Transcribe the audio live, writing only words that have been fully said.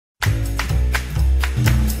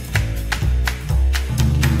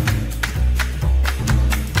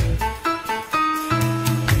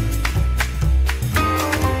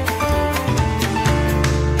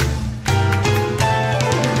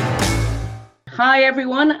Hi,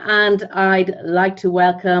 everyone, and I'd like to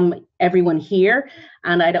welcome everyone here.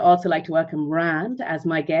 And I'd also like to welcome Rand as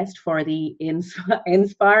my guest for the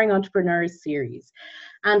Inspiring Entrepreneurs series.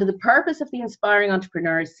 And the purpose of the Inspiring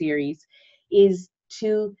Entrepreneurs series is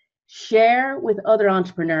to share with other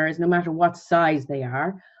entrepreneurs, no matter what size they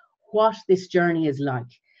are, what this journey is like.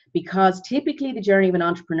 Because typically the journey of an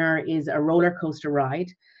entrepreneur is a roller coaster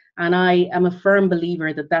ride. And I am a firm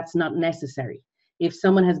believer that that's not necessary. If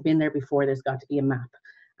someone has been there before, there's got to be a map.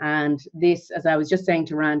 And this, as I was just saying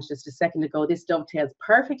to Rand just a second ago, this dovetails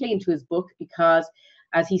perfectly into his book because,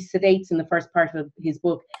 as he states in the first part of his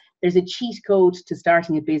book, there's a cheat code to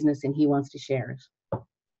starting a business and he wants to share it.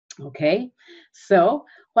 Okay, so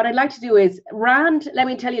what I'd like to do is, Rand, let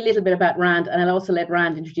me tell you a little bit about Rand, and I'll also let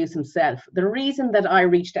Rand introduce himself. The reason that I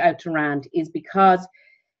reached out to Rand is because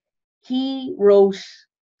he wrote,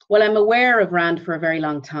 well, I'm aware of Rand for a very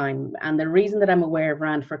long time. And the reason that I'm aware of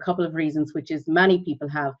Rand for a couple of reasons, which is many people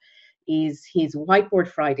have, is his Whiteboard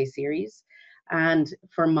Friday series and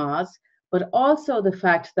for Moz, but also the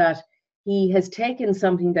fact that he has taken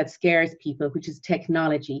something that scares people, which is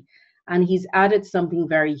technology, and he's added something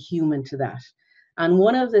very human to that. And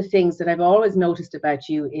one of the things that I've always noticed about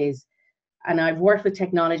you is, and I've worked with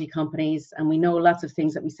technology companies, and we know lots of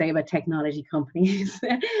things that we say about technology companies,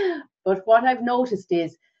 but what I've noticed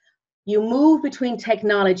is you move between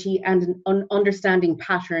technology and understanding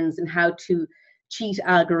patterns and how to cheat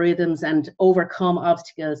algorithms and overcome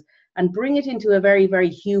obstacles and bring it into a very, very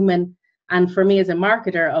human, and for me as a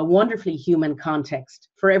marketer, a wonderfully human context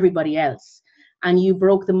for everybody else. And you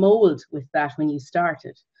broke the mold with that when you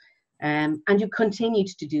started. And you continued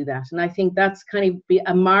to do that. And I think that's kind of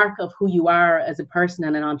a mark of who you are as a person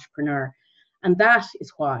and an entrepreneur. And that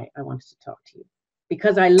is why I wanted to talk to you,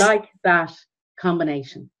 because I like that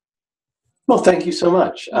combination. Well, thank you so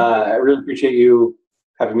much. I really appreciate you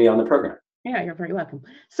having me on the program. Yeah, you're very welcome.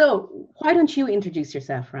 So why don't you introduce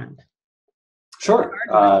yourself, Rand? Sure.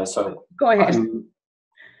 So go ahead.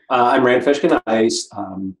 I'm Rand Fishkin. I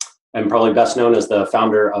am probably best known as the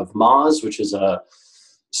founder of Moz, which is a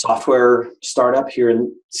software startup here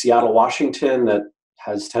in Seattle, Washington that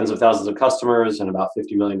has tens of thousands of customers and about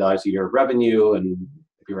 $50 million a year of revenue and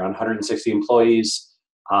maybe around 160 employees.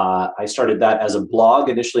 I started that as a blog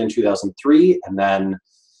initially in 2003 and then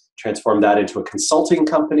transformed that into a consulting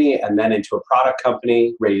company and then into a product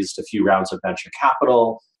company, raised a few rounds of venture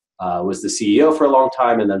capital, was the CEO for a long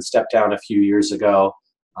time and then stepped down a few years ago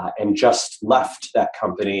and just left that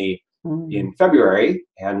company in February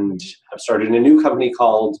and have started a new company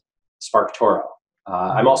called SparkToro.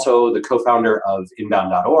 I'm also the co-founder of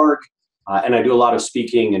inbound.org and I do a lot of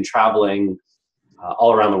speaking and traveling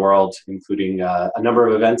all around the world, including a number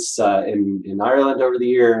of events in Ireland over the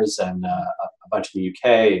years and a bunch in the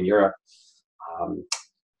UK and Europe.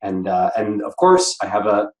 And of course, I have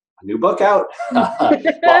a new book out,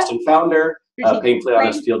 Lost and Founder, Painfully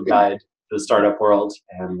Honest Field Guide to the Startup World.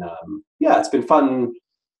 And yeah, it's been fun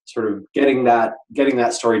sort of getting that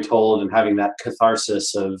story told and having that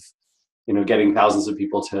catharsis of, getting thousands of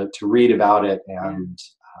people to read about it and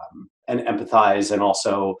empathize and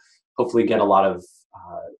also hopefully get a lot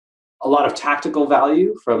of tactical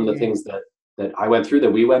value from the things that I went through,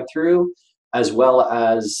 that we went through, as well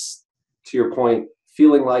as, to your point,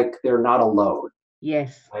 feeling like they're not alone.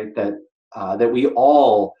 Yes. Right. That we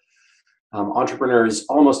all, entrepreneurs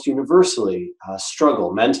almost universally,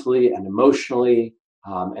 struggle mentally and emotionally,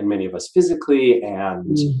 and many of us physically,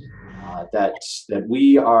 and that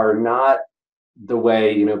we are not the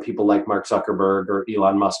way people like Mark Zuckerberg or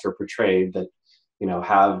Elon Musk are portrayed, that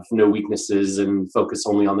have no weaknesses and focus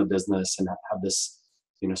only on the business and have this,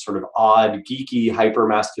 sort of odd, geeky hyper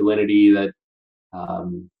masculinity that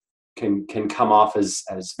can come off as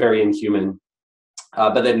very inhuman.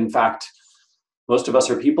 But then, in fact, most of us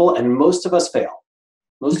are people, and most of us fail.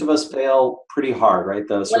 Most of us fail pretty hard, right?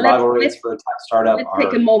 The survival rates for a tech startup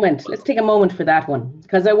Let's take a moment for that one,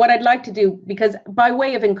 because what I'd like to do, because by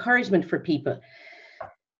way of encouragement for people,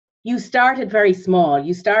 you started very small.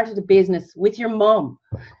 You started a business with your mom,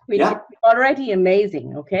 which is already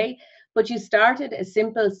amazing, okay? But you started a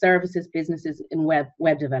simple services businesses in web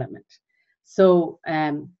development. So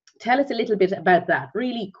tell us a little bit about that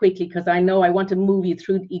really quickly, because I know I want to move you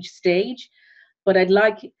through each stage, but I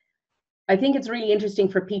think it's really interesting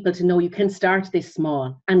for people to know you can start this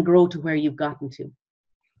small and grow to where you've gotten to.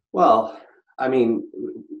 Well, I mean,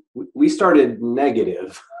 we started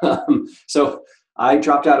negative. So I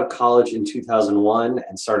dropped out of college in 2001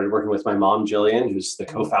 and started working with my mom, Jillian, who's the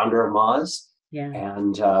co-founder of Moz. Yeah.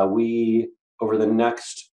 And we, over the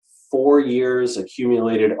next 4 years,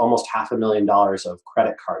 accumulated almost $500,000 of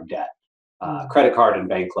credit card debt, credit card and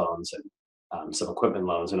bank loans. And some equipment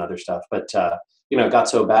loans and other stuff. But it got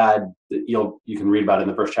so bad that you can read about it in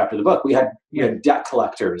the first chapter of the book. We had debt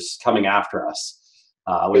collectors coming after us,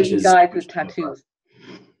 which is guys with tattoos.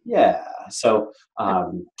 Yeah. So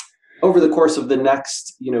over the course of the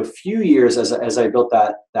next few years, as I built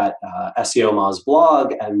that SEO Moz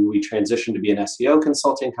blog and we transitioned to be an SEO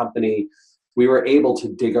consulting company, we were able to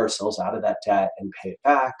dig ourselves out of that debt and pay it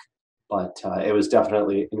back. But it was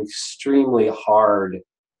definitely an extremely hard.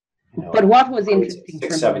 But what was interesting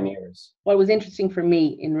 6-7 years. What was interesting for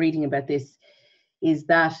me in reading about this is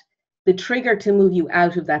that the trigger to move you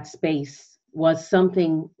out of that space was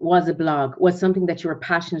a blog, was something that you were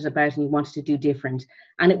passionate about and you wanted to do different.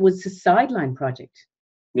 And it was a sideline project.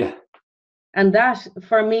 Yeah. And that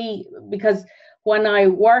for me, because when I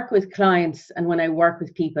work with clients and when I work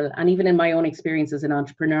with people, and even in my own experience as an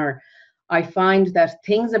entrepreneur, I find that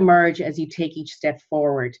things emerge as you take each step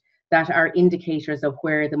forward that are indicators of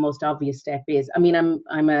where the most obvious step is. I mean,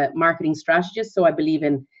 I'm a marketing strategist, so I believe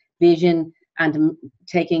in vision and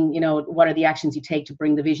taking, what are the actions you take to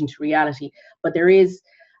bring the vision to reality. But there is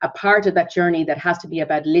a part of that journey that has to be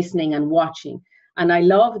about listening and watching. And I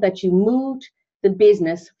love that you moved the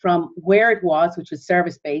business from where it was, which was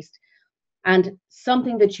service-based, and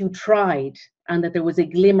something that you tried, and that there was a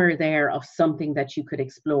glimmer there of something that you could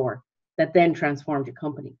explore that then transformed your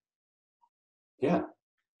company. Yeah.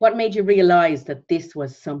 What made you realize that this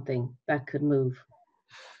was something that could move?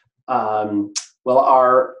 Well,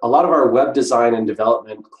 a lot of our web design and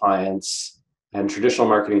development clients and traditional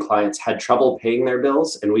marketing clients had trouble paying their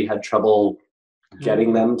bills, and we had trouble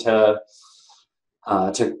getting them to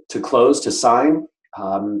close, to sign.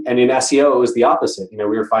 And in SEO, it was the opposite. We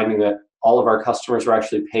were finding that all of our customers were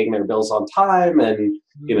actually paying their bills on time, and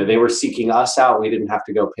they were seeking us out. We didn't have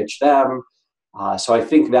to go pitch them. So I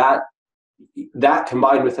think that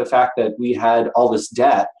combined with the fact that we had all this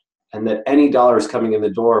debt and that any dollars coming in the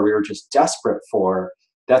door we were just desperate for,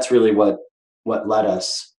 that's really what led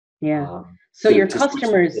us. Yeah. So your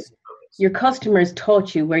customers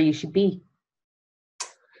taught you where you should be.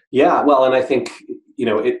 Yeah. Well, and I think,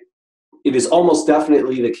 it is almost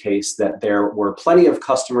definitely the case that there were plenty of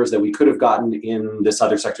customers that we could have gotten in this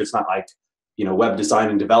other sector. It's not like, web design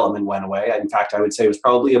and development went away. In fact, I would say it was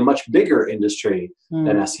probably a much bigger industry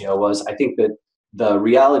than SEO was. I think that the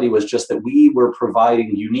reality was just that we were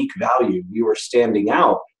providing unique value. We were standing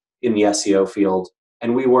out in the SEO field,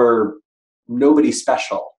 and we were nobody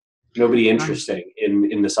special, nobody interesting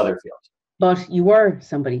in this other field. But you were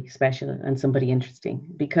somebody special and somebody interesting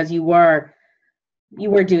because you were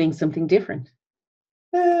doing something different.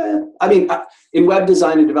 In web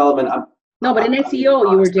design and development, but in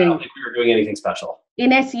SEO you were doing. I don't think we were doing anything special. In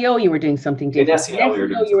SEO you were doing something different. In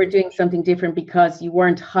SEO you were doing something different because you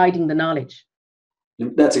weren't hiding the knowledge.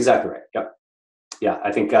 That's exactly right. Yep. Yeah,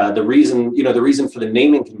 I think the reason for the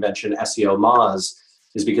naming convention SEO Moz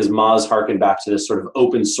is because Moz harkened back to this sort of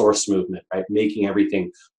open source movement, right? Making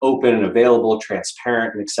everything open and available,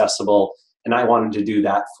 transparent and accessible. And I wanted to do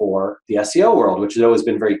that for the SEO world, which has always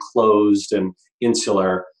been very closed and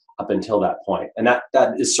insular up until that point. And that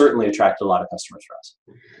has certainly attracted a lot of customers for us.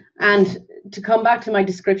 And to come back to my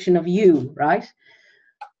description of you, right?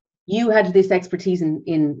 You had this expertise in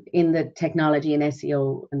the technology and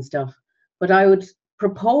SEO and stuff. But I would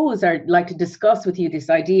propose, I'd like to discuss with you this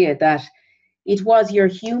idea that it was your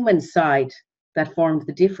human side that formed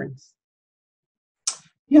the difference.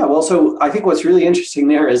 Yeah, well, so I think what's really interesting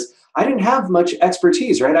there is I didn't have much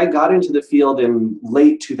expertise, right? I got into the field in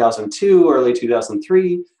late 2002 or late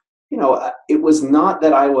 2003. It was not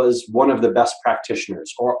that I was one of the best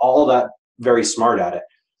practitioners or all that very smart at it.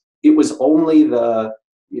 It was only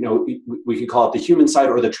we could call it the human side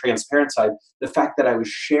or the transparent side, the fact that I was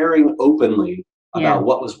sharing openly about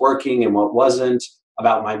what was working and what wasn't,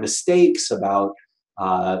 about my mistakes, about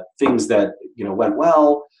things that went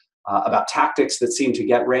well, about tactics that seemed to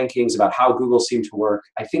get rankings, about how Google seemed to work.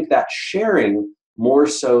 I think that sharing more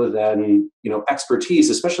so than expertise,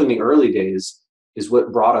 especially in the early days, is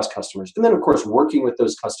what brought us customers. And then, of course, working with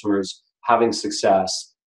those customers, having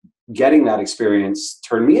success, getting that experience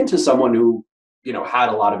turned me into someone who had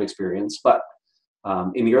a lot of experience. But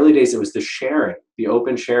in the early days, it was the sharing, the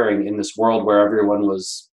open sharing in this world where everyone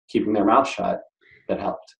was keeping their mouth shut that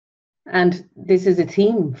helped. And this is a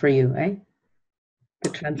theme for you, eh? The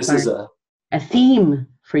transparency. This is a theme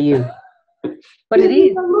for you. But it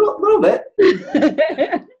is. A little bit.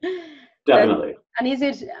 Definitely. And is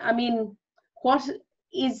it, what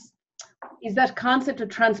is that concept of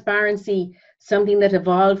transparency something that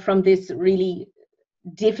evolved from this really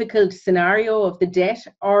difficult scenario of the debt,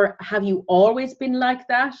 or have you always been like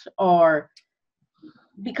that? Or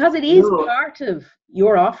because it is part of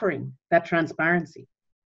your offering, that transparency.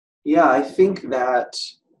 Yeah, I think that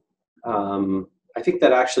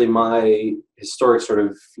actually my historic sort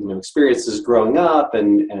of experiences growing up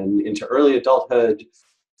and into early adulthood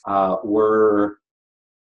were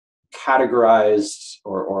categorized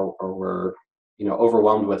or were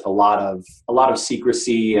overwhelmed with a lot of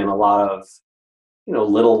secrecy and a lot of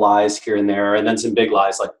little lies here and there, and then some big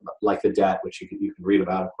lies like the debt, which you can read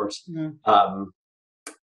about, of course. Mm-hmm.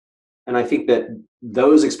 And I think that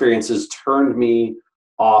those experiences turned me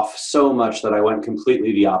off so much that I went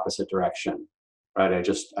completely the opposite direction. Right? I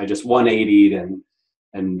just 180'd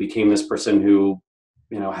and became this person who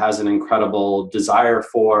has an incredible desire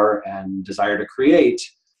for and desire to create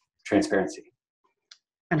transparency.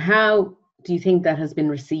 And how do you think that has been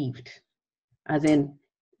received? As in,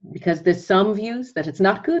 because there's some views that it's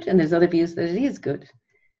not good and there's other views that it is good.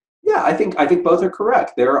 Yeah, I think both are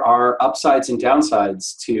correct. There are upsides and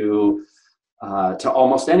downsides to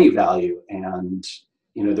almost any value, and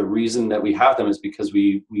the reason that we have them is because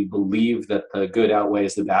we believe that the good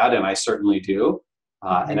outweighs the bad, and I certainly do.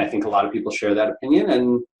 And I think a lot of people share that opinion,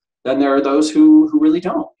 and then there are those who really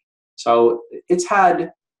don't. So it's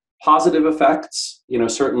had positive effects.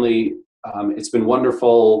 Certainly it's been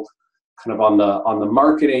wonderful kind of on the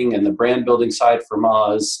marketing and the brand building side for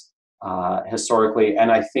Moz historically.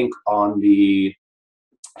 And I think on the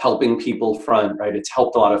helping people front, right, it's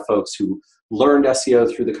helped a lot of folks who learned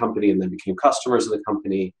SEO through the company and then became customers of the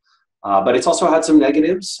company. But it's also had some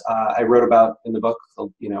negatives. I wrote about in the book,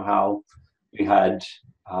 how we had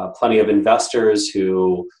plenty of investors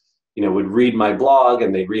who, would read my blog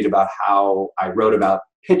and they'd read about how I wrote about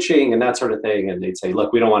pitching and that sort of thing. And they'd say,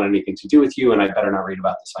 look, we don't want anything to do with you, and I better not read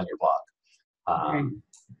about this on your blog.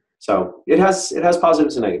 So it has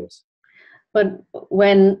positives and negatives. But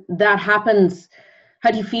when that happens,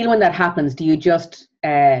 how do you feel when that happens? Do you just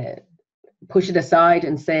push it aside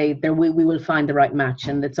and say, we will find the right match,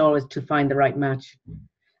 and it's always to find the right match?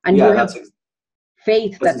 And you have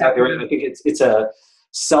faith that's exactly right. I think it's a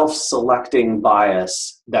self-selecting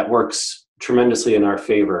bias that works tremendously in our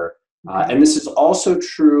favor. And this is also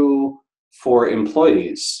true for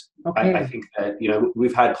employees. Okay. I think that,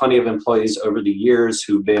 we've had plenty of employees over the years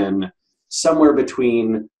who've been somewhere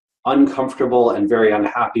between uncomfortable and very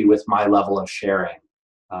unhappy with my level of sharing.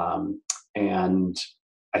 And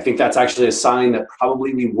I think that's actually a sign that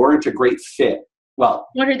probably we weren't a great fit. Well,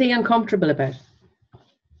 what are they uncomfortable about?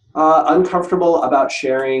 Uncomfortable about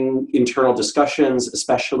sharing internal discussions,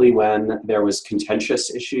 especially when there was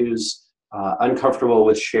contentious issues. Uncomfortable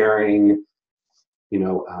with sharing,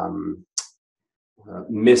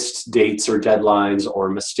 missed dates or deadlines or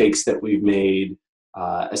mistakes that we've made,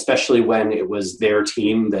 especially when it was their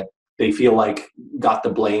team that they feel like got the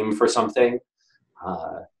blame for something.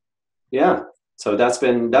 So that's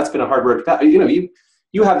been a hard road to pass.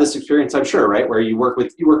 You have this experience, I'm sure, right, where you work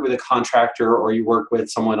with a contractor or you work with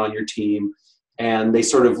someone on your team, and they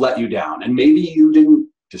sort of let you down, and maybe you didn't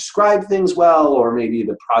describe things well, or maybe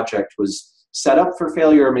the project was set up for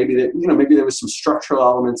failure, or maybe there was some structural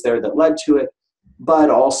elements there that led to it, but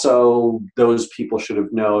also those people should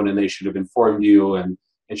have known and they should have informed you, and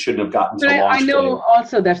it shouldn't have gotten to launch. I know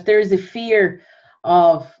also that there's a fear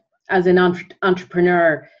of, as an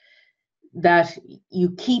entrepreneur, that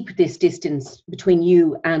you keep this distance between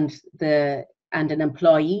you and an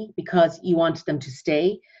employee because you want them to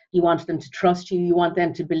stay, you want them to trust you, you want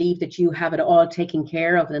them to believe that you have it all taken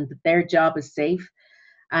care of and that their job is safe.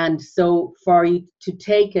 And so for you to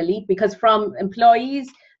take a leap, because from employees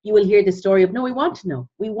you will hear the story of, no, we want to know,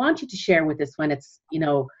 we want you to share with us when it's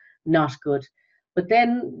not good. But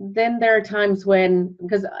then there are times when,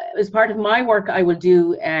 because as part of my work I will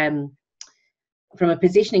do from a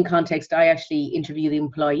positioning context, I actually interview the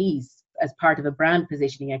employees as part of a brand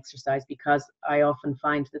positioning exercise, because I often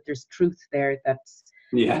find that there's truth there that's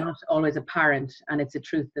not always apparent, and it's a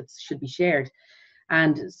truth that should be shared.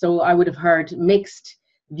 And so I would have heard mixed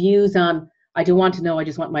views on, I don't want to know, I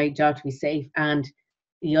just want my job to be safe, and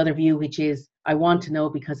the other view, which is, I want to know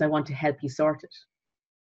because I want to help you sort it.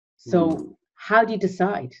 So how do you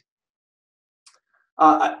decide?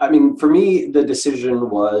 For me, the decision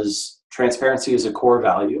was transparency is a core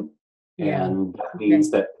value. And that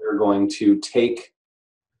means that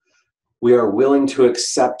we are willing to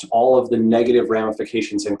accept all of the negative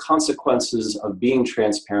ramifications and consequences of being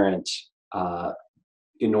transparent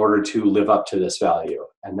in order to live up to this value.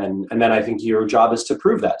 And then I think your job is to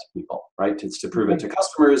prove that to people, right? It's to prove it to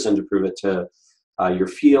customers and to prove it to your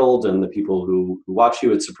field and the people who watch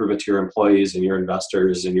you. It's to prove it to your employees and your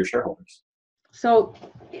investors and your shareholders. So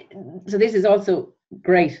this is also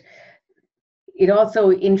great. it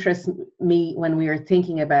also interests me when we are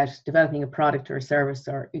thinking about developing a product or a service,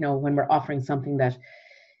 or, you know, when we're offering something that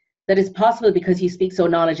is possible, because you speak so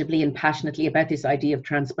knowledgeably and passionately about this idea of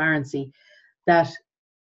transparency, that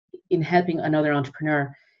in helping another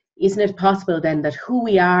entrepreneur, isn't it possible then that who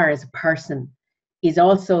we are as a person is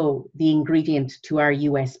also the ingredient to our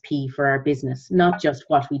USP for our business, not just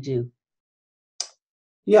what we do?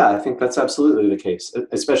 Yeah, I think that's absolutely the case,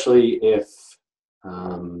 especially if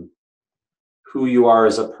who you are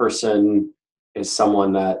as a person is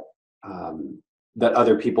someone that that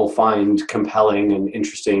other people find compelling and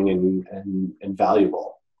interesting and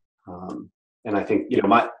valuable. And I think, you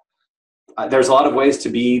know, there's a lot of ways to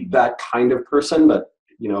be that kind of person, but,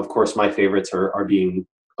 you know, of course, my favorites are being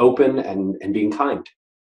open and being kind.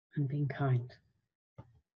 And being kind.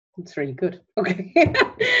 That's really good. Okay.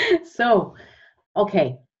 So,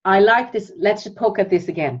 okay, I like this. Let's just poke at this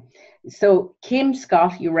again. So Kim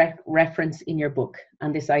Scott, you reference in your book,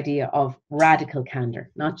 and this idea of radical candor,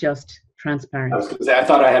 not just transparent. I was going to say, I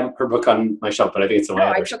thought I had her book on my shelf, but I think it's on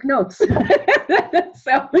my I took notes.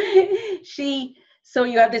 So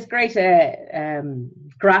you have this great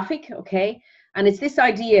graphic, okay? And it's this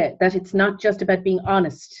idea that it's not just about being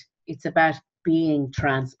honest, it's about being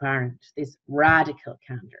transparent, this radical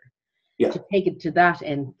candor. Yeah. To take it to that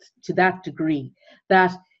end, to that degree,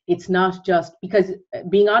 that it's not just, because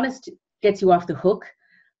being honest gets you off the hook,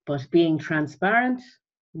 but being transparent,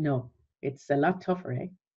 no, it's a lot tougher, eh?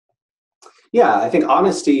 Yeah, I think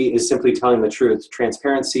honesty is simply telling the truth.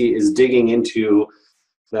 Transparency is digging into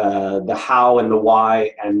the how and the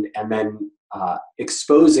why, and then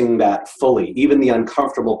exposing that fully, even the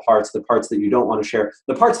uncomfortable parts, the parts that you don't want to share,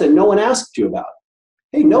 the parts that no one asked you about.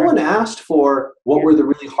 Hey, no one asked for what were the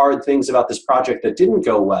really hard things about this project that didn't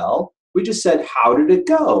go well. We just said, how did it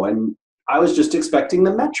go? And I was just expecting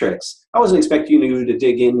the metrics. I wasn't expecting you to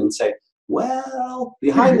dig in and say, well,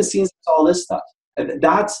 behind the scenes, it's all this stuff. And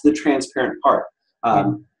that's the transparent part.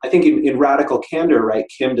 I think in Radical Candor, right,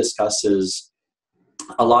 Kim discusses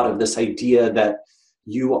a lot of this idea that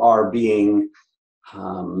you are being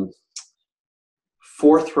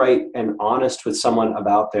forthright and honest with someone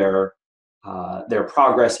about their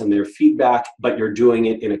progress and their feedback, but you're doing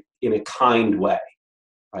it in a kind way,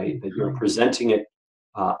 right? That you're presenting it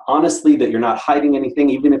honestly, that you're not hiding anything,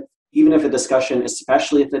 even if a discussion,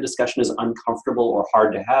 especially if the discussion is uncomfortable or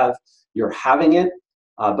hard to have, you're having it,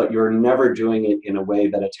 but you're never doing it in a way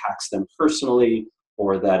that attacks them personally,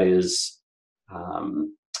 or that is,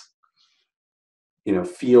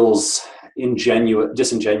 feels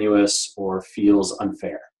disingenuous or feels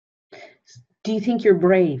unfair. Do you think you're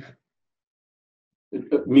brave?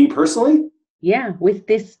 Me personally? Yeah, with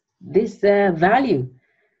this value.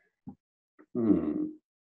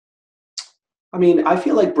 I mean, I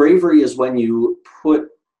feel like bravery is when you put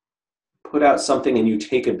out something and you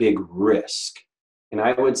take a big risk. And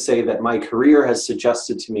I would say that my career has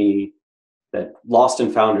suggested to me that Lost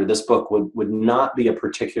and Founder, this book, would not be a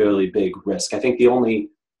particularly big risk. I think the only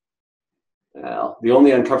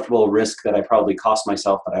uncomfortable risk that I probably cost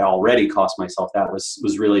myself, that I already cost myself, that was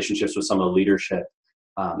relationships with some of the leadership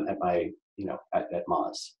at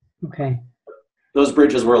Moz. Okay. Those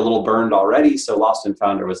bridges were a little burned already, so Lost and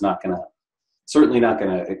Founder was certainly not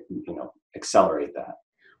gonna accelerate that.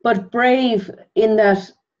 But brave in that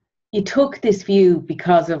you took this view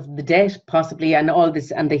because of the debt, possibly, and all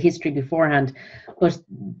this, and the history beforehand. But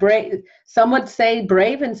brave, some would say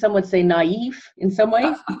brave, and some would say naive in some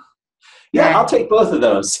way. Yeah, I'll take both of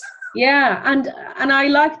those. Yeah, and I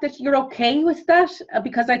like that you're okay with that,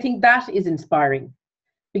 because I think that is inspiring,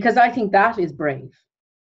 because I think that is brave.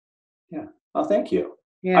 Yeah. Oh, thank you.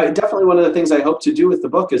 Yeah. Definitely one of the things I hope to do with the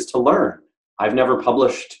book is to learn. I've never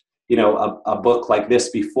published, a book like this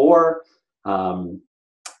before.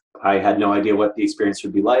 I had no idea what the experience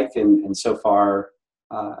would be like, and so far,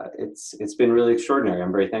 it's been really extraordinary.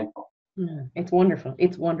 I'm very thankful. Yeah, it's wonderful.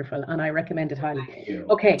 It's wonderful, and I recommend it highly. Thank you.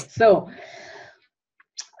 Okay, so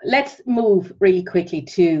let's move really quickly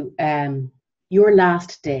to your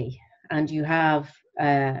last day, and you have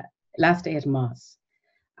last day at Moz,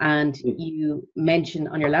 and you mentioned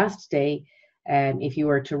on your last day, if you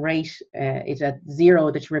were to rate it at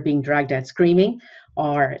 0, that you were being dragged out screaming,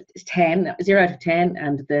 or 10, 0 out of 10,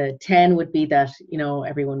 and the 10 would be that,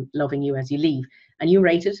 everyone loving you as you leave, and you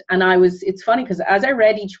rated. And it's funny, because as I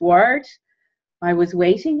read each word, I was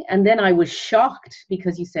waiting, and then I was shocked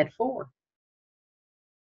because you said 4.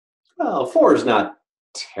 Well, 4 is not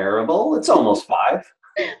terrible. It's almost 5.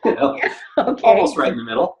 Yeah, okay. Almost right in the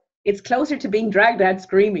middle. It's closer to being dragged out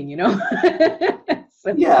screaming,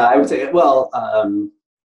 So. Yeah, I would say, well,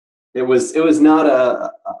 it was not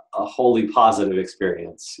a wholly positive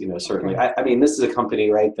experience, certainly. Okay. I mean, this is a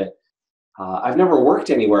company, right, that I've never worked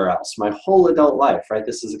anywhere else my whole adult life, right?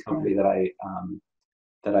 This is a company that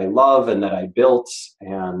I love and that I built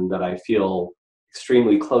and that I feel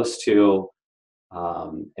extremely close to.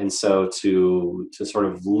 And so to sort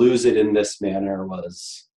of lose it in this manner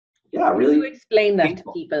was, really. Can you explain that to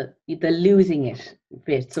painful. people, the losing it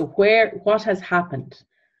bit? So what has happened?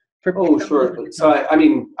 Oh, sure. So I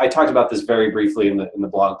mean, I talked about this very briefly in the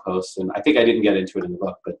blog post, and I think I didn't get into it in the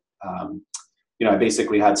book, but I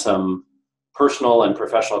basically had some personal and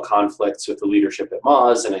professional conflicts with the leadership at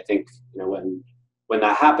Moz, and I think when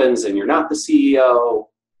that happens and you're not the CEO,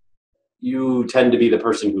 you tend to be the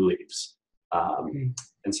person who leaves.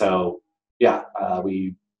 And so,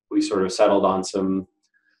 we sort of settled on some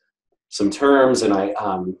terms, and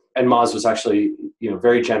and Moz was actually,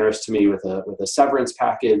 very generous to me with a severance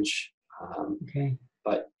package.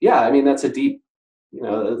 But I mean, that's a deep,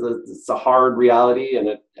 it's a hard reality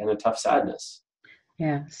and a tough sadness.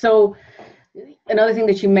 Yeah. So another thing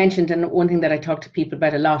that you mentioned, and one thing that I talk to people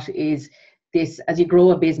about a lot, is this: as you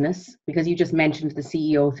grow a business, because you just mentioned the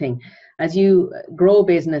CEO thing, as you grow a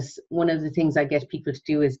business, one of the things I get people to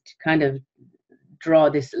do is to kind of draw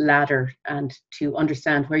this ladder and to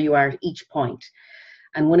understand where you are at each point.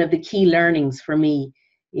 And one of the key learnings for me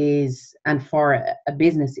is, and for a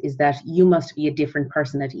business, is that you must be a different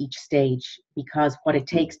person at each stage, because what it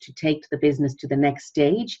takes to take the business to the next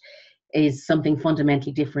stage is something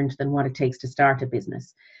fundamentally different than what it takes to start a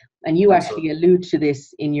business. And you actually allude to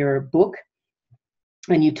this in your book,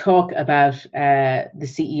 and you talk about the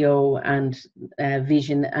CEO and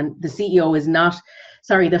vision. And the CEO is not,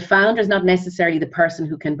 the founder is not necessarily the person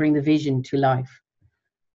who can bring the vision to life.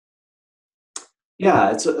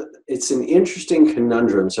 Yeah, it's an interesting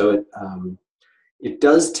conundrum. So it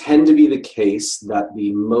does tend to be the case that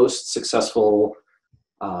the most successful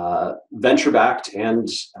venture-backed and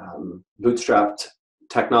bootstrapped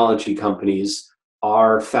technology companies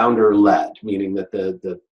are founder-led, meaning that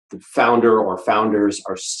the founder or founders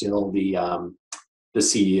are still the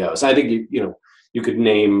CEOs. I think you could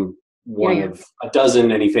name one of a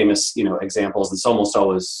dozen any famous examples. It's almost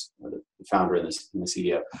always the founder and the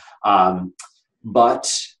CEO.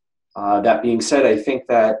 But that being said, I think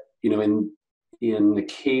that in the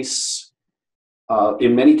case,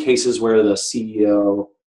 in many cases where the CEO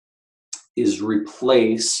is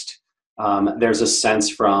replaced, there's a sense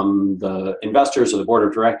from the investors or the board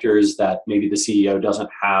of directors that maybe the CEO doesn't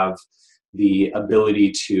have the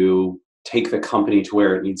ability to take the company to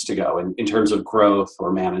where it needs to go in terms of growth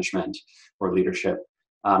or management or leadership.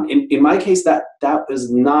 In my case, that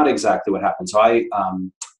is not exactly what happened. So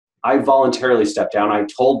I voluntarily stepped down. I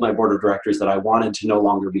told my board of directors that I wanted to no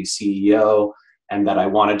longer be CEO and that I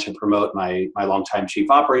wanted to promote my longtime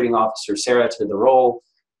chief operating officer, Sarah, to the role.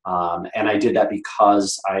 And I did that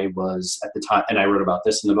because I was at the time, and I wrote about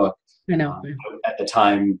this in the book. I know. At the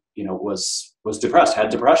time, was depressed, had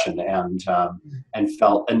depression, and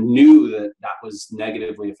felt and knew that was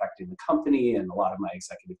negatively affecting the company and a lot of my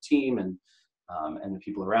executive team and the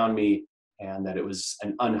people around me, and that it was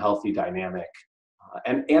an unhealthy dynamic.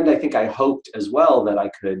 And I think I hoped as well that I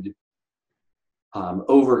could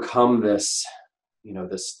overcome this,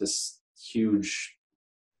 this huge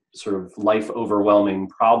sort of life overwhelming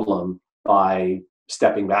problem by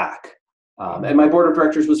stepping back. And my board of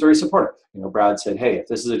directors was very supportive. Brad said, "Hey, if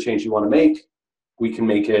this is a change you want to make, we can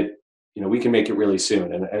make it. We can make it really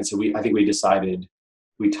soon." And so I think we decided.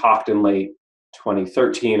 We talked in late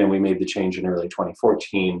 2013, and we made the change in early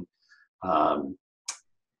 2014.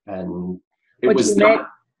 And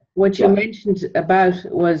what you mentioned about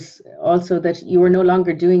was also that you were no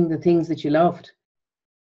longer doing the things that you loved.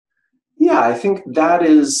 Yeah, I think that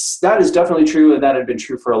is definitely true, and that had been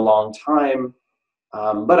true for a long time.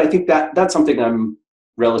 But I think that's something I'm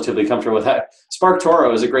relatively comfortable with.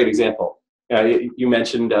 SparkToro is a great example. You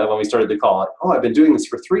mentioned when we started the call, I've been doing this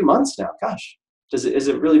for 3 months now. Gosh, has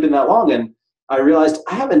it really been that long? And I realized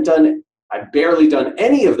I've barely done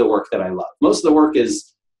any of the work that I love. Most of the work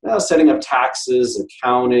is setting up taxes,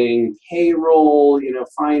 accounting, payroll,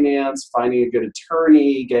 finance, finding a good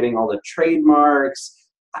attorney, getting all the trademarks.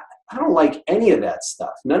 I don't like any of that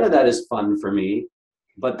stuff. None of that is fun for me,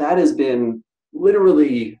 but that has been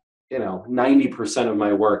literally, 90% of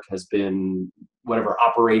my work has been whatever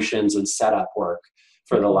operations and setup work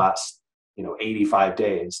for the last, 85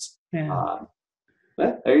 days. Yeah.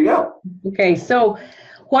 There you go. Okay. So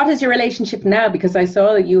what is your relationship now? Because I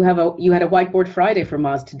saw that you had a whiteboard Friday for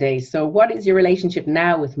Moz today. So what is your relationship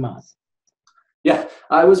now with Moz? Yeah,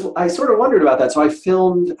 I sort of wondered about that. So I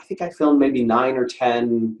think I filmed maybe 9 or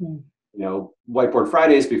 10 Whiteboard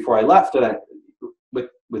Fridays before I left, and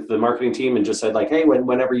with the marketing team, and just said like, hey,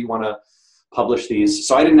 whenever you want to publish these.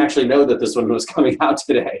 So I didn't actually know that this one was coming out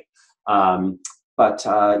today.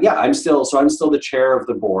 Yeah, I'm still the chair of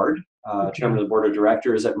the board, chairman of the board of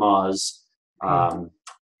directors at Moz.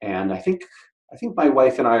 And I think my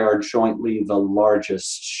wife and I are jointly the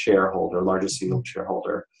largest single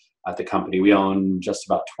shareholder at the company. We own just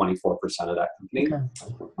about 24% of that company.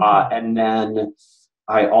 And then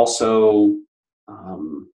I also,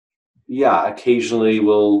 occasionally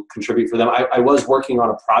will contribute for them. I was working on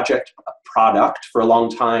a product for a long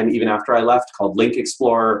time, even after I left, called Link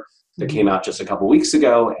Explorer, that came out just a couple weeks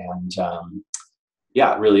ago. And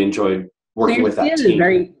really enjoyed working with that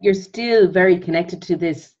team. You're still very connected to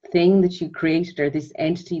this thing that you created, or this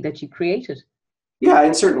entity that you created. Yeah,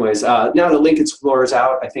 in certain ways. Now that Link Explorer is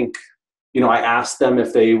out, I think, I asked them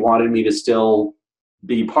if they wanted me to still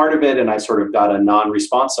be part of it, and I sort of got a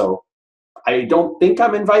non-response. So I don't think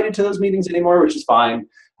I'm invited to those meetings anymore, which is fine.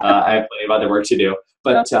 I have plenty of other work to do.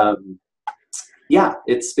 But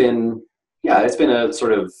it's been a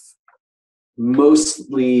sort of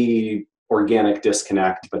mostly organic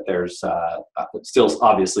disconnect, but there's still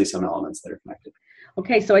obviously some elements that are connected.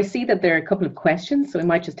 Okay, so I see that there are a couple of questions, so we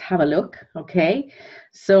might just have a look. Okay,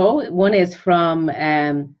 so one is from,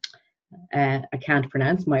 I can't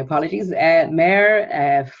pronounce, my apologies,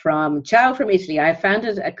 Mayor from Ciao from Italy. I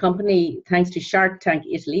founded a company thanks to Shark Tank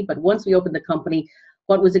Italy, but once we opened the company,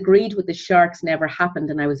 what was agreed with the sharks never happened,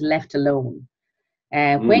 and I was left alone.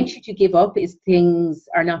 When should you give up if things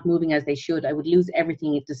are not moving as they should? I would lose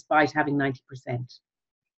everything despite having 90%.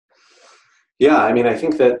 Yeah, I mean, I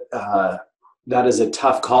think that that is a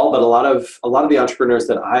tough call, but a lot of the entrepreneurs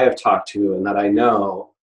that I have talked to and that I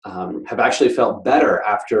know have actually felt better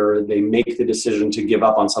after they make the decision to give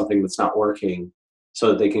up on something that's not working, so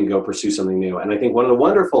that they can go pursue something new. And I think one of the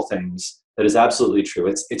wonderful things that is absolutely true,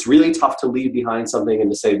 it's really tough to leave behind something and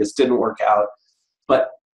to say this didn't work out,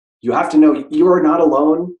 but you have to know you are not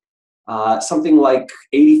alone. Something like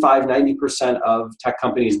 85-90% of tech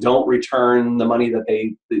companies don't return the money that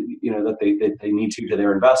they need to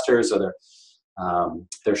their investors or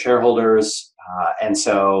their shareholders, and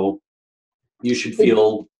so you should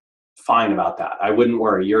feel fine about that. I wouldn't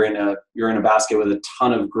worry. You're in a basket with a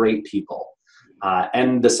ton of great people.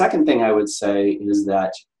 And the second thing I would say is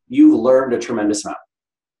that you've learned a tremendous amount,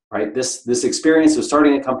 right? This experience of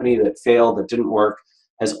starting a company that failed, that didn't work,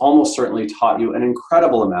 has almost certainly taught you an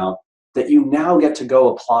incredible amount that you now get to go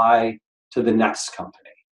apply to the next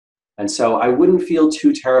company. And so I wouldn't feel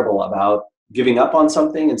too terrible about giving up on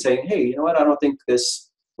something and saying, hey, you know what, I don't think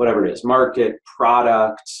this, whatever it is, market,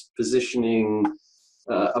 product, positioning,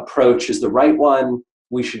 approach is the right one.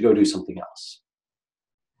 We should go do something else.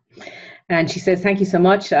 And she says, thank you so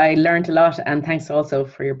much. I learned a lot, and thanks also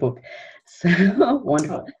for your book. So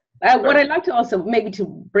wonderful. What I'd like to also maybe to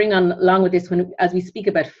bring on along with this as we speak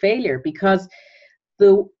about failure, because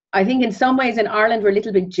I think in some ways in Ireland we're a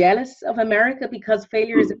little bit jealous of America because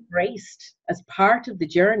failure is embraced as part of the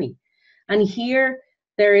journey. And here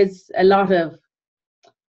there is a lot of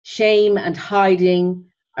shame and hiding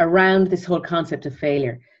around this whole concept of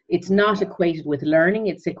failure. It's not equated with learning,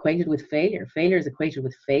 it's equated with failure. Failure is equated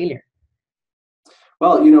with failure.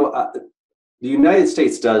 Well, the United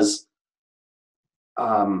States does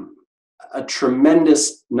a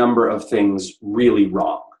tremendous number of things really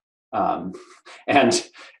wrong. And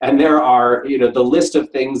there are, the list of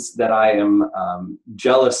things that I am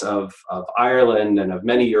jealous of Ireland and of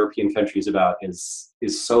many European countries about is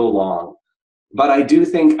so long. But I do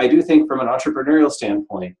think from an entrepreneurial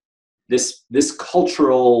standpoint, this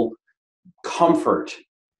cultural comfort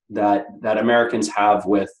that Americans have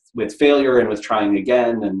with failure and with trying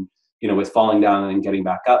again and with falling down and getting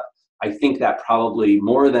back up, I think that probably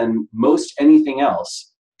more than most anything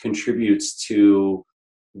else contributes to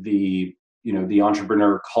the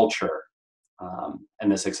entrepreneur culture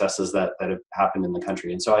and the successes that have happened in the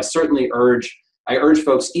country. And so I certainly urge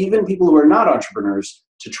folks, even people who are not entrepreneurs,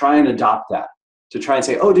 to try and adopt that, to try and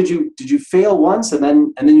say, oh, did you fail once and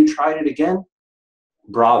then you tried it again?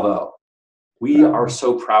 Bravo. We are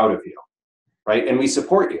so proud of you, right? And we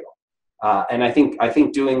support you. And I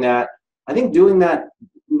think doing that,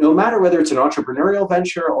 no matter whether it's an entrepreneurial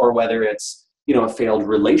venture or whether it's, a failed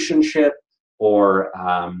relationship or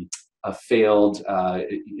a failed,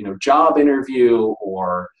 job interview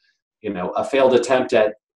or, a failed attempt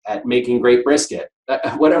at making great brisket,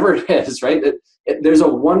 whatever it is, right? There's a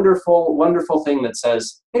wonderful, wonderful thing that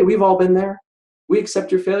says, hey, we've all been there. We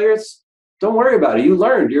accept your failures. Don't worry about it. You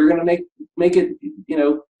learned. You're going to make it,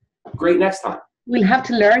 great next time. We'll have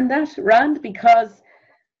to learn that, Rand, because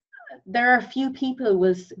there are a few people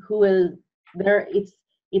who will,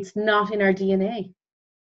 it's not in our DNA.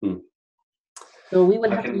 So we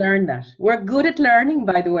will have to learn that. We're good at learning,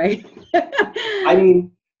 by the way. I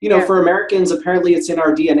mean, for Americans, apparently it's in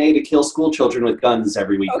our DNA to kill school children with guns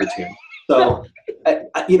every week or two. So,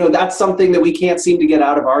 that's something that we can't seem to get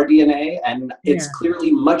out of our DNA, and it's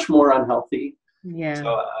clearly much more unhealthy. Yeah.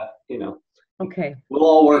 So, okay. We'll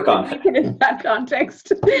all work on it. In that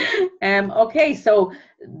context. Okay, so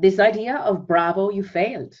this idea of bravo, you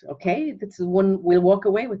failed. Okay, that's one, we'll walk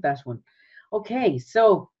away with that one. Okay,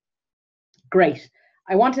 so great.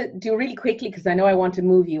 I want to do really quickly because I know I want to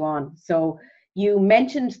move you on. So you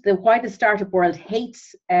mentioned why the startup world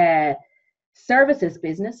hates services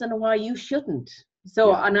business and why you shouldn't.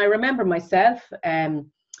 So, and I remember myself,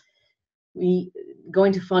 we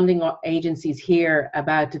going to funding agencies here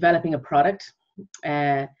about developing a product,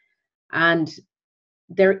 and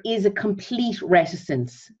there is a complete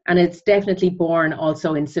reticence, and it's definitely born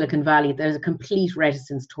also in Silicon Valley. There's a complete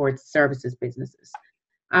reticence towards services businesses,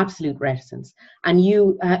 absolute reticence. And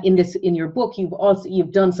you, in your book,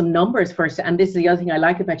 you've done some numbers first, and this is the other thing I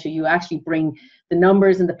like about you. You actually bring the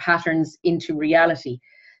numbers and the patterns into reality.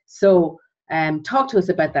 So talk to us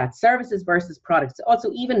about that, services versus products.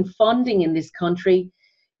 Also, even funding in this country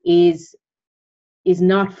is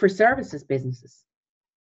not for services businesses.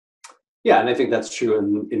 Yeah, and I think that's true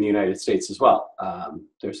in the United States as well.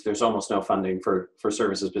 There's almost no funding for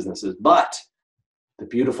services businesses. But the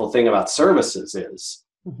beautiful thing about services is,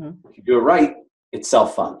 if you do it right, it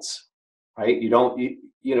self-funds, right? You don't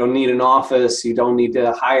need an office. You don't need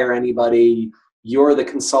to hire anybody. You're the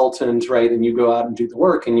consultant, right? And you go out and do the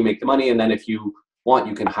work and you make the money. And then if you want,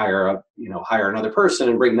 you can hire another person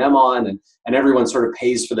and bring them on, and everyone sort of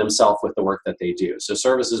pays for themselves with the work that they do. So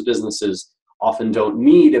services businesses often don't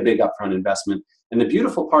need a big upfront investment. And the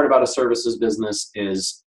beautiful part about a services business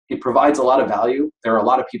is it provides a lot of value. There are a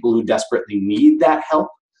lot of people who desperately need that help.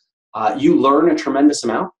 You learn a tremendous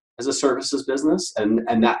amount as a services business,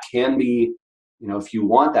 and that can be, if you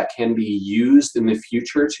want, that can be used in the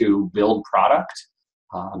future to build product.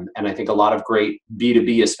 And I think a lot of great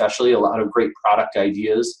B2B, especially a lot of great product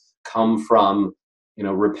ideas come from,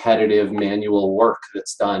 repetitive manual work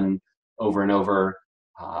that's done over and over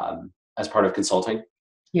as part of consulting.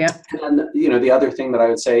 Yeah. And, the other thing that I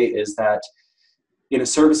would say is that in a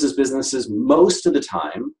services businesses, most of the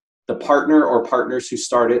time, the partner or partners who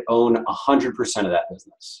start it own 100% of that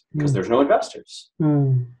business because there's no investors.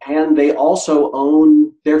 And they also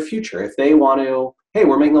own their future. If they want to, hey,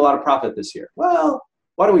 we're making a lot of profit this year. Well,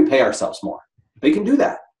 why don't we pay ourselves more? They can do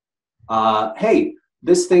that. Hey,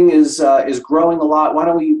 this thing is growing a lot. Why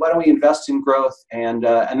don't we invest in growth and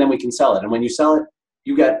then we can sell it. And when you sell it,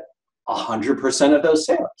 you get 100% of those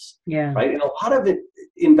sales. Yeah. Right. In a lot of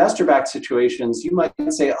investor-backed situations, you might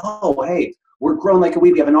say, oh, hey, we're growing like a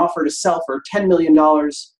weed. We have an offer to sell for $10 million.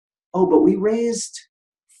 Oh, but we raised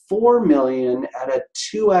 $4 million at a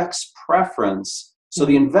 2x preference. So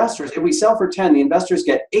the investors, if we sell for 10, the investors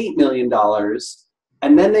get $8 million,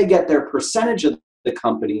 and then they get their percentage of the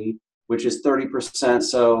company, which is 30%.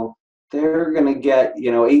 So they're going to get,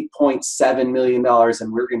 $8.7 million,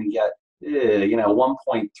 and we're going to get,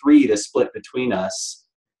 1.3 to split between us.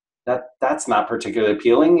 That's not particularly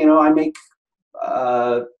appealing. I make,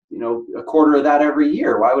 a quarter of that every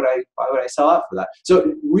year. Why would I sell out for that?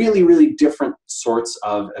 So really, really different sorts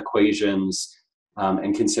of equations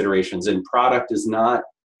and considerations. And product is not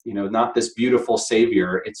this beautiful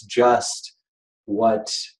savior. It's just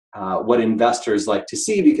what investors like to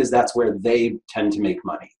see because that's where they tend to make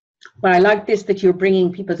money. Well, I like this, that you're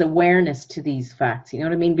bringing people's awareness to these facts. You know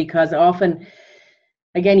what I mean? Because often,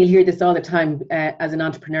 again, you'll hear this all the time as an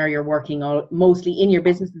entrepreneur, you're working mostly in your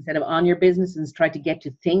business instead of on your business, and try to get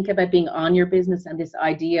to think about being on your business. And this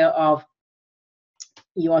idea of,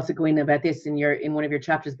 you also go in about this in one of your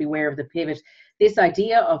chapters, Beware of the Pivot, this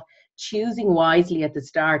idea of choosing wisely at the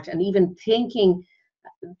start and even thinking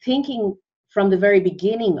from the very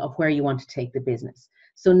beginning of where you want to take the business.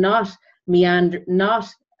 So not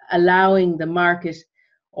allowing the market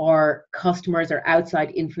or customers or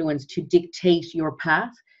outside influence to dictate your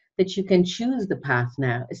path, that you can choose the path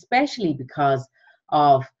now, especially because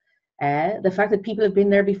of the fact that people have been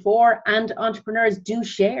there before, and entrepreneurs do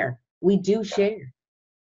share. We do share.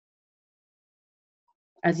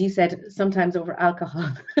 As you said, sometimes over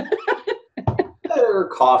alcohol. Or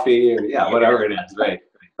coffee, or whatever it is, right?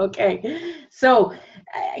 Okay. So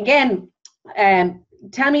again,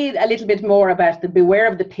 tell me a little bit more about the Beware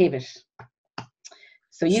of the Pivot.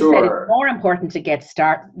 So you said it's more important to get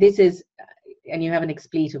started. This is, and you have an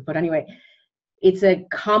expletive, but anyway, it's a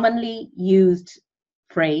commonly used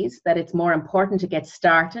phrase that it's more important to get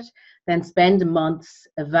started than spend months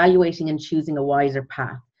evaluating and choosing a wiser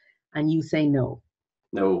path. And you say no.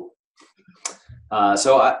 No.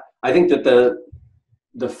 So I think that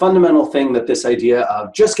the fundamental thing that this idea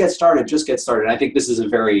of just get started, I think this is a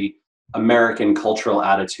very American cultural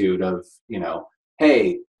attitude of,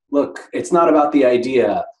 hey, look, it's not about the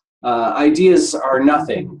idea. Ideas are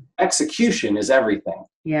nothing. Execution is everything.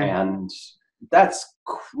 Yeah. And that's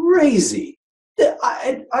crazy.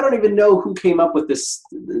 I don't even know who came up with this,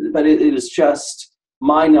 but it is just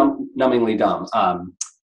mind-numbingly dumb.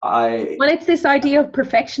 Well, it's this idea of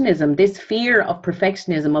perfectionism, this fear of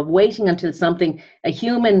perfectionism, of waiting until something, the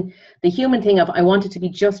human thing of, I want it to be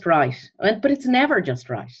just right, but it's never just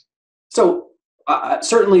right. So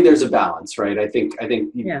certainly there's a balance, right? I think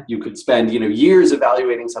you could spend, years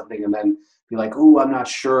evaluating something and then be like, oh, I'm not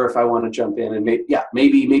sure if I want to jump in, and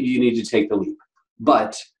maybe you need to take the leap.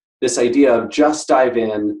 But this idea of just dive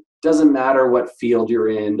in, doesn't matter what field you're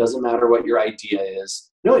in, doesn't matter what your idea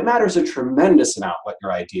is. No, it matters a tremendous amount what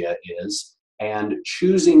your idea is, and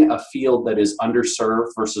choosing a field that is underserved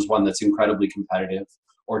versus one that's incredibly competitive,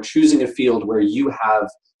 or choosing a field where you have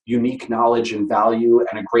unique knowledge and value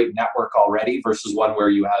and a great network already versus one where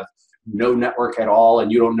you have no network at all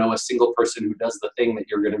and you don't know a single person who does the thing that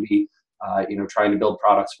you're going to be trying to build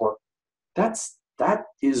products for. That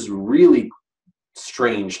is really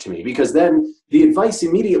strange to me, because then the advice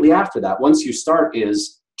immediately after that, once you start,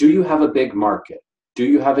 is, do you have a big market? Do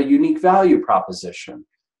you have a unique value proposition?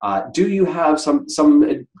 Do you have some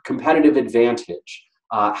competitive advantage?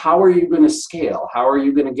 How are you going to scale? How are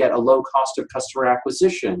you going to get a low cost of customer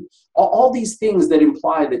acquisition? All these things that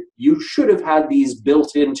imply that you should have had these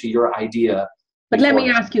built into your idea. But let me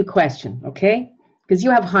ask you a question, okay? Because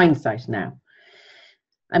you have hindsight now.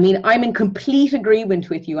 I mean, I'm in complete agreement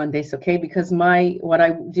with you on this, okay? Because my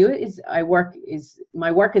work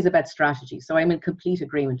is about strategy. So I'm in complete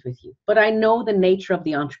agreement with you. But I know the nature of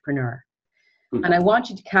the entrepreneur. Mm-hmm. And I want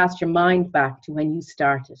you to cast your mind back to when you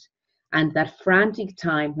started and that frantic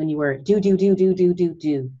time when you were do,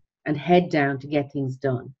 and head down to get things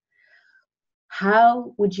done.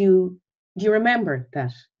 Do you remember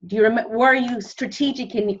that? Were you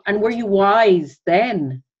strategic and were you wise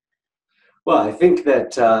then? Well, I think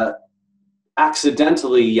that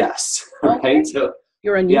accidentally, yes. Okay. Right? So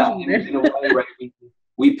you're unusual. Yeah, in a way, right?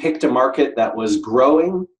 We picked a market that was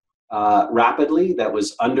growing rapidly, that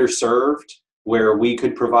was underserved, where we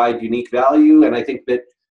could provide unique value. And I think that,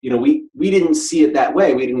 we didn't see it that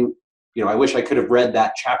way. We didn't, I wish I could have read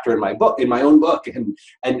that chapter in my own book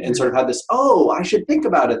and sort of had this, oh, I should think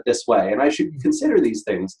about it this way and I should consider these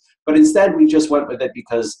things. But instead we just went with it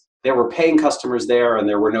because there were paying customers there and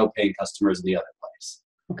there were no paying customers in the other place.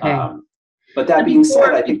 Okay. But that being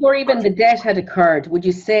said, I think before even the debt had occurred, would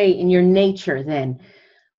you say in your nature then,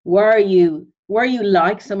 were you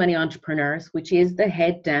like so many entrepreneurs, which is the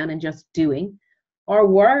head down and just doing, or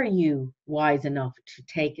were you wise enough to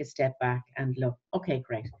take a step back and look, okay,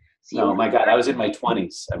 great. So no, my God, I was in my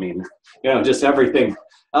 20s. I mean, just everything,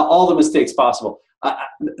 all the mistakes possible.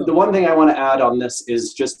 The one thing I want to add on this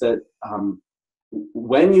is just that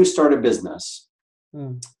when you start a business,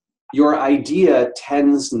 your idea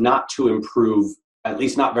tends not to improve, at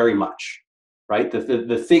least not very much, right?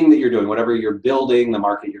 The thing that you're doing, whatever you're building, the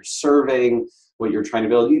market you're serving, what you're trying to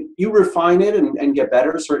build, you refine it and get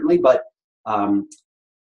better, certainly, but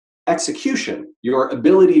execution, your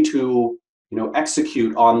ability to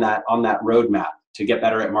execute on that roadmap to get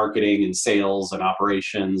better at marketing and sales and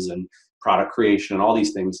operations and product creation and all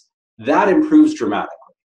these things, that improves dramatically.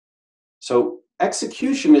 So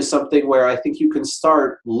execution is something where I think you can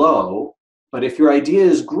start low, but if your idea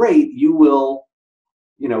is great, you will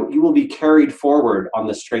be carried forward on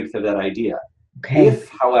the strength of that idea. Okay. If,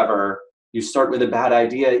 however, you start with a bad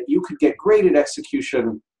idea, you could get great at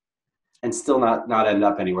execution and still not end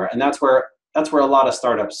up anywhere. And that's where a lot of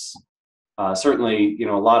startups, certainly,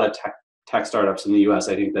 a lot of tech startups in the US,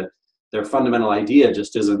 I think that their fundamental idea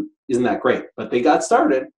just isn't that great, but they got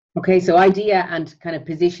started. Okay, so idea and kind of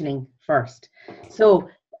positioning first. So,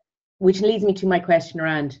 which leads me to my question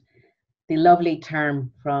around the lovely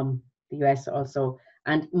term from the US also,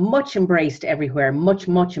 and much embraced everywhere, much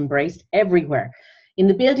embraced everywhere. In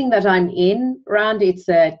the building that I'm in, Rand, it's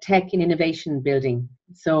a tech and innovation building.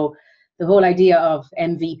 So the whole idea of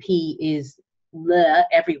MVP is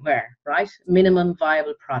everywhere, right? Minimum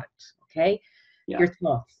viable product, okay? Yeah. Your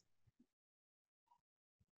thoughts?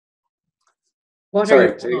 What are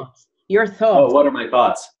your thoughts? Your thoughts. Oh, what are my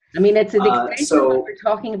thoughts? I mean, it's an extension of what we're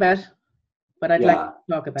talking about, but I'd like to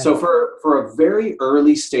talk about it. So for a very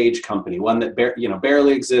early stage company, one that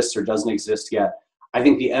barely exists or doesn't exist yet, I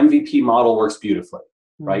think the MVP model works beautifully.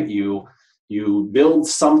 right? You build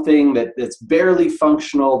something that's barely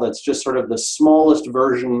functional, that's just sort of the smallest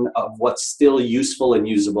version of what's still useful and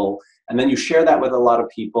usable. And then you share that with a lot of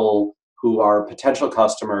people who are potential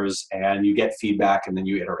customers, and you get feedback, and then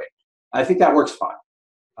you iterate. I think that works fine.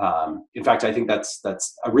 In fact, I think that's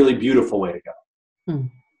a really beautiful way to go.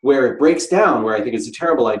 Where it breaks down, where I think it's a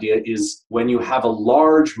terrible idea, is when you have a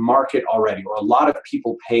large market already, or a lot of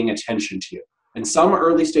people paying attention to you. And some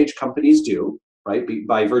early stage companies do, right?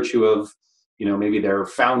 By virtue of, maybe their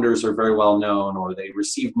founders are very well known, or they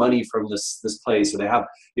receive money from this place, or they have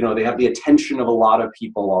the attention of a lot of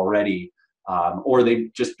people already, or they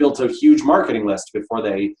just built a huge marketing list before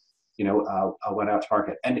they, went out to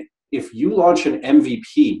market. And if you launch an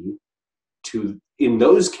MVP in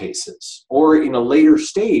those cases, or in a later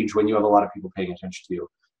stage when you have a lot of people paying attention to you,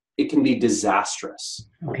 it can be disastrous.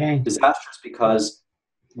 Okay. Disastrous because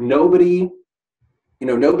nobody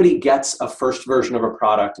gets a first version of a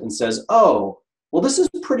product and says, oh, well, this is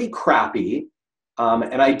pretty crappy,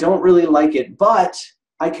 and I don't really like it, but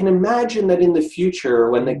I can imagine that in the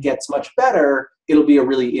future, when it gets much better, it'll be a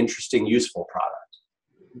really interesting, useful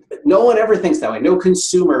product. No one ever thinks that way. No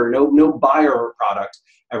consumer, no buyer of a product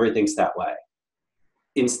ever thinks that way.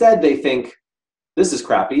 Instead, they think, this is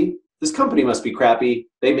crappy. This company must be crappy.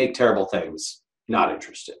 They make terrible things. Not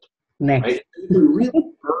interested. Next. Right? You can really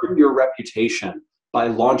burn your reputation by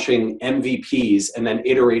launching MVPs and then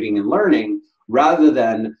iterating and learning, rather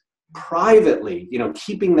than privately,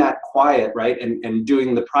 keeping that quiet, right? And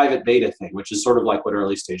doing the private beta thing, which is sort of like what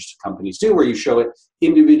early stage companies do, where you show it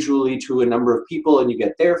individually to a number of people and you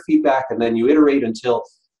get their feedback, and then you iterate until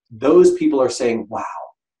those people are saying, wow,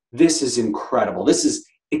 this is incredible. This is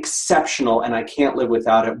exceptional, and I can't live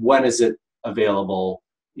without it. When is it available?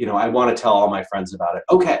 I want to tell all my friends about it.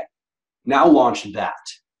 Okay, now launch that.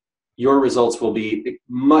 Your results will be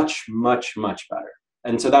much, much, much better.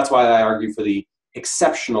 And so that's why I argue for the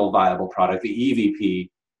exceptional viable product, the EVP,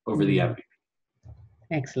 over the MVP.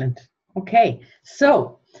 Excellent. Okay,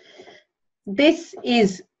 so this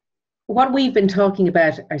is what we've been talking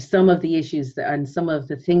about, are some of the issues and some of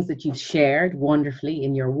the things that you've shared wonderfully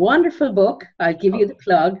in your wonderful book. I'll give you the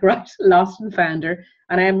plug, right? Lost and Founder.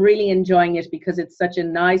 And I'm really enjoying it because it's such a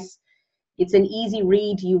nice, it's an easy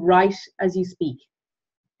read. You write as you speak.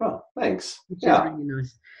 Oh, thanks. Which is really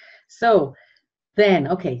nice. So then,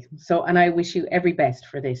 okay, and I wish you every best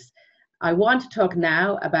for this. I want to talk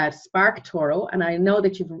now about SparkToro, and I know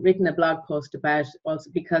that you've written a blog post about also,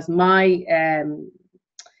 because my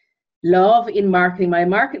love in marketing, my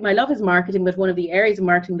love is marketing, but one of the areas of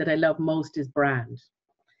marketing that I love most is brand.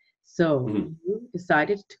 So you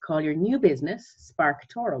decided to call your new business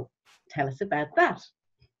SparkToro. Tell us about that.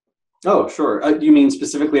 Oh, sure. You mean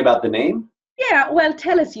specifically about the name? Yeah, well,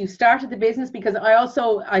 tell us, you started the business, because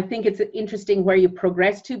I think it's interesting where you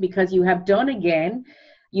progressed to, because you have done again,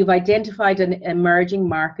 you've identified an emerging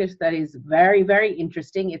market that is very, very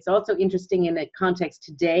interesting. It's also interesting in a context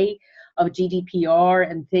today of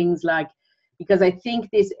GDPR and things like, because I think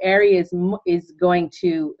this area is going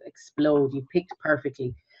to explode. You picked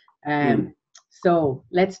perfectly. So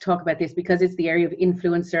let's talk about this, because it's the area of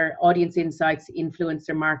influencer, audience insights,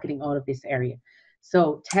 influencer marketing, all of this area.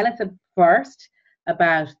 So tell us first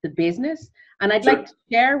about the business, and I'd like to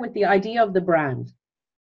share with the idea of the brand.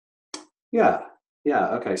 Yeah.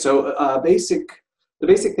 Okay. So the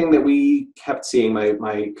basic thing that we kept seeing,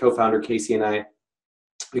 my co-founder Casey and I,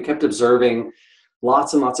 we kept observing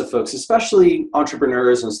lots and lots of folks, especially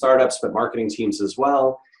entrepreneurs and startups, but marketing teams as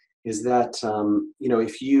well, is that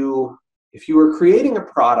if you were creating a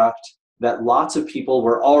product that lots of people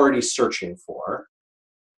were already searching for,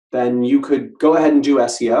 then you could go ahead and do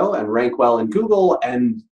SEO and rank well in Google,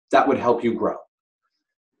 and that would help you grow.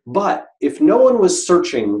 But if no one was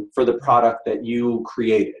searching for the product that you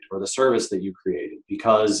created or the service that you created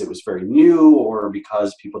because it was very new, or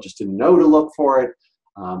because people just didn't know to look for it,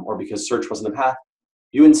 or because search wasn't the path,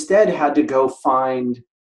 you instead had to go find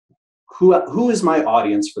who is my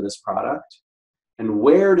audience for this product, and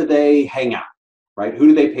where do they hang out, right? Who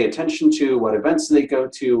do they pay attention to? What events do they go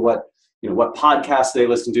to? What podcasts do they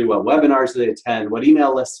listen to? What webinars do they attend? What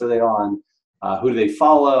email lists are they on? Who do they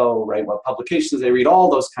follow, right? What publications do they read?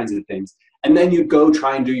 All those kinds of things. And then you go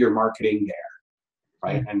try and do your marketing there,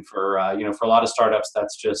 right? And for a lot of startups,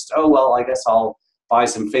 that's just, oh, well, I guess I'll buy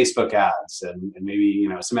some Facebook ads and maybe,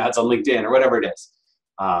 some ads on LinkedIn or whatever it is.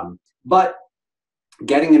 But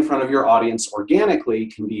getting in front of your audience organically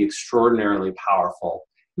can be extraordinarily powerful.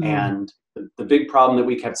 And the big problem that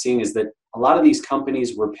we kept seeing is that a lot of these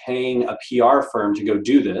companies were paying a PR firm to go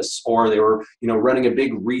do this, or they were, running a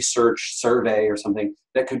big research survey or something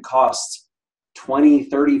that could cost $20,000,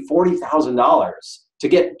 $30,000, $40,000 to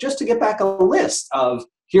get back a list of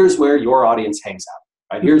here's where your audience hangs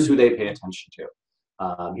out, right? Here's who they pay attention to.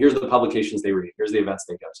 Here's the publications they read. Here's the events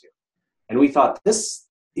they go to. And we thought this,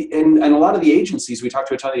 and a lot of the agencies, we talked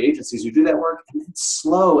to a ton of the agencies who do that work, and it's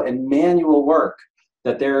slow and manual work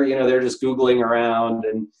that they're just Googling around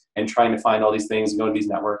and trying to find all these things and go to these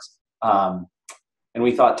networks. And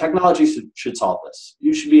we thought technology should solve this.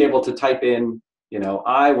 You should be able to type in,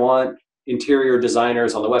 I want interior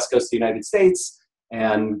designers on the West Coast of the United States,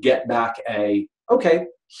 and get back okay,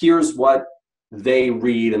 here's what they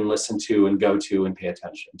read and listen to and go to and pay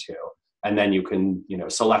attention to. And then you can,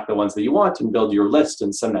 select the ones that you want and build your list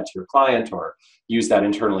and send that to your client or use that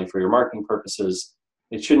internally for your marketing purposes.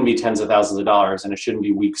 It shouldn't be tens of thousands of dollars, and it shouldn't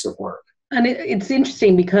be weeks of work. And it's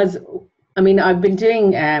interesting because, I've been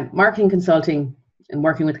doing marketing consulting and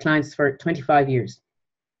working with clients for 25 years.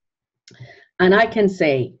 And I can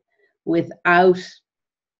say without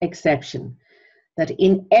exception that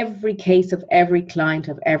in every case of every client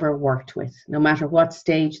I've ever worked with, no matter what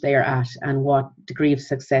stage they are at and what degree of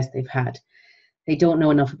success they've had, they don't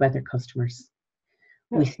know enough about their customers.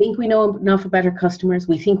 Yeah. We think we know enough about our customers.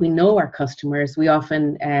 We think we know our customers. We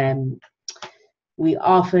often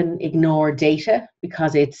ignore data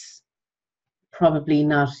because it's probably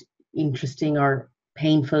not interesting or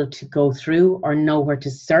painful to go through or know where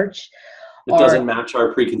to search. It doesn't match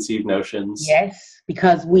our preconceived notions. Yes,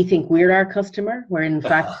 because we think we're our customer, where in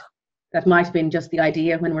fact that might have been just the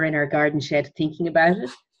idea when we're in our garden shed thinking about it.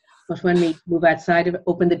 But when we move outside of it,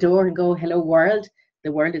 open the door and go, hello world,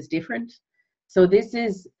 the world is different. So this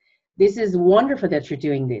is wonderful that you're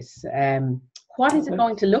doing this. What is it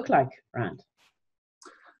going to look like, Rand?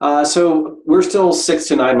 So we're still 6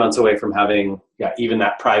 to 9 months away from having even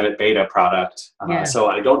that private beta product. So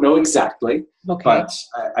I don't know exactly, but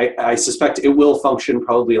I suspect it will function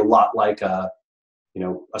probably a lot like a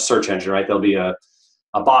search engine, right? There'll be a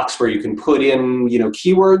box where you can put in,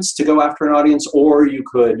 keywords to go after an audience, or you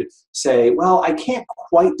could say, well, I can't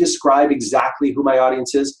quite describe exactly who my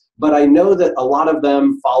audience is, but I know that a lot of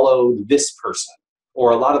them follow this person,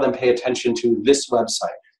 or a lot of them pay attention to this website.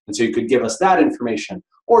 And so you could give us that information.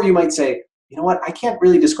 Or you might say, you know what, I can't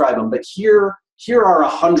really describe them, but here are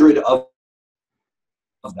 100 of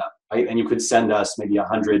them, right? And you could send us maybe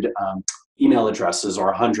 100 email addresses or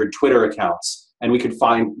 100 Twitter accounts, and we could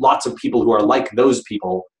find lots of people who are like those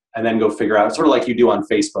people, and then go figure out, sort of like you do on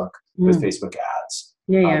Facebook with Facebook ads,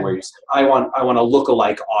 where you say, I want a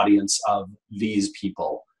lookalike audience of these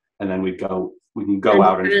people, and then we can go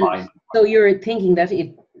out and find. So you're thinking that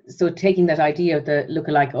taking that idea of the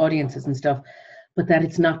lookalike audiences and stuff, but that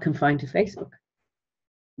it's not confined to Facebook.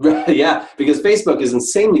 Yeah, because Facebook is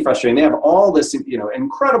insanely frustrating. They have all this,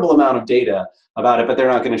 incredible amount of data about it, but they're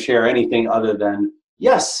not going to share anything other than,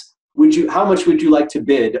 yes, how much would you like to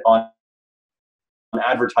bid on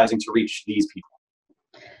advertising to reach these people?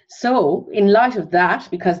 So in light of that,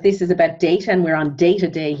 because this is about data and we're on data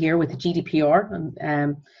day here with the GDPR,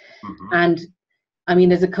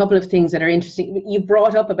 and there's a couple of things that are interesting. You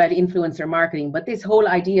brought up about influencer marketing, but this whole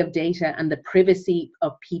idea of data and the privacy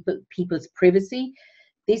of people's privacy,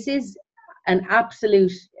 this is an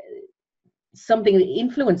absolute something that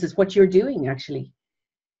influences what you're doing, actually.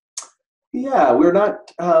 Yeah, we're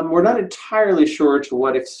not entirely sure to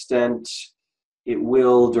what extent it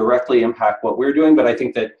will directly impact what we're doing, but I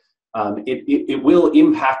think that it will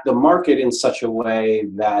impact the market in such a way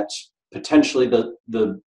that potentially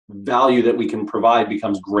the value that we can provide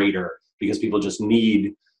becomes greater because people just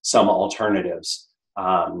need some alternatives.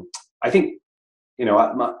 I think,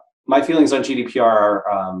 my feelings on GDPR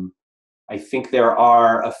are, I think there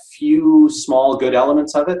are a few small good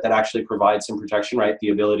elements of it that actually provide some protection, right? The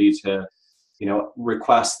ability to,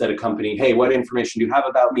 request that a company, hey, what information do you have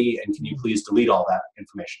about me? And can you please delete all that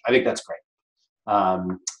information? I think that's great.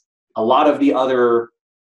 A lot of the other,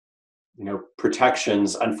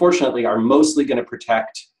 protections, unfortunately, are mostly going to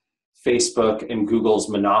protect Facebook and Google's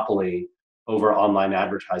monopoly over online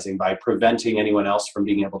advertising by preventing anyone else from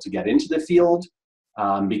being able to get into the field,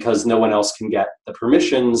 because no one else can get the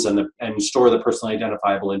permissions and store the personally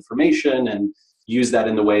identifiable information and use that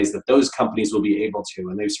in the ways that those companies will be able to.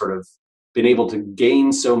 And they've sort of been able to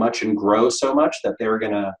gain so much and grow so much that they're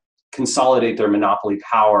going to consolidate their monopoly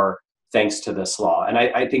power thanks to this law. And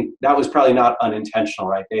I think that was probably not unintentional,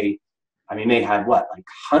 right? They had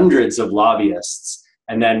hundreds of lobbyists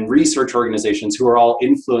and then research organizations who are all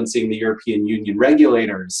influencing the European Union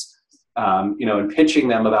regulators, and pitching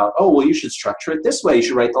them about, oh, well, you should structure it this way. You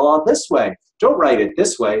should write the law this way. Don't write it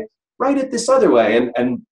this way. Write it this other way.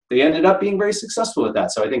 And they ended up being very successful with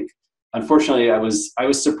that. So I think, unfortunately, I was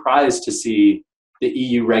surprised to see the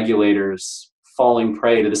EU regulators falling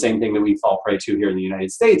prey to the same thing that we fall prey to here in the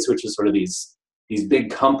United States, which is sort of these big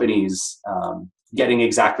companies getting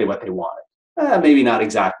exactly what they want. Maybe not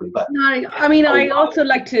exactly, but no, I mean, I'd also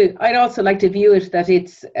like to view it that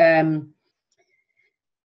it's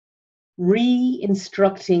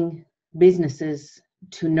re-instructing businesses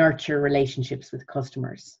to nurture relationships with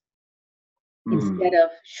customers instead of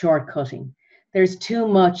shortcutting. There's too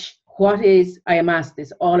much. I am asked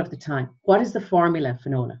this all of the time. What is the formula,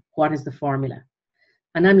 Finola? What is the formula?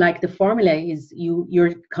 And I'm like, the formula is your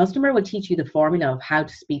customer will teach you the formula of how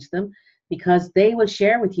to speak to them, because they will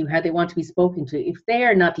share with you how they want to be spoken to. If they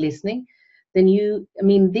are not listening, then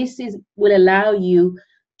will allow you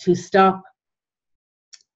to stop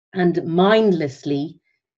and mindlessly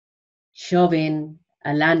shove in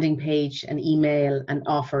a landing page, an email, an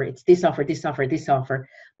offer. It's this offer, this offer, this offer,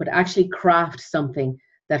 but actually craft something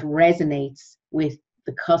that resonates with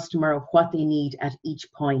the customer of what they need at each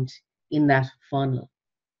point in that funnel.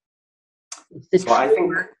 It's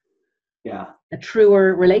a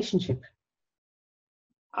truer relationship.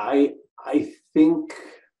 I think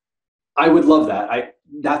I would love that.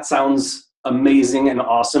 That sounds amazing and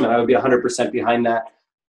awesome, and I would be 100% behind that.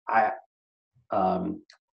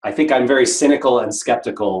 I think I'm very cynical and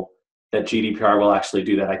skeptical that GDPR will actually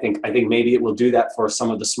do that. I think maybe it will do that for some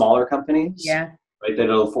of the smaller companies. Yeah. Right. That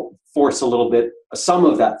it'll force a little bit, some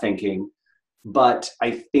of that thinking, but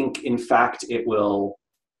I think in fact it will.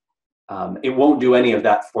 It won't do any of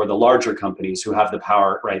that for the larger companies who have the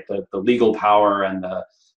power, right? The legal power and the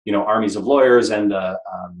armies of lawyers and the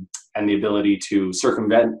ability to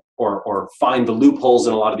circumvent or find the loopholes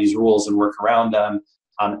in a lot of these rules and work around them,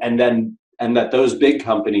 and that those big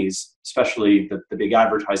companies, especially the big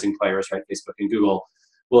advertising players, right, Facebook and Google,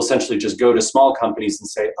 will essentially just go to small companies and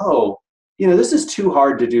say, oh, this is too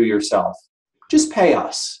hard to do yourself. Just pay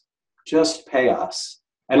us. Just pay us.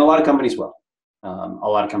 And a lot of companies will. A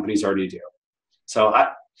lot of companies already do. So I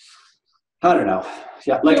don't know.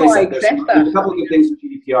 Yeah, like I said, there's a couple of good things with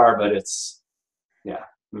GDPR, but it's, yeah.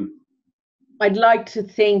 I'd like to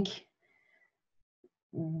think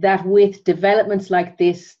that with developments like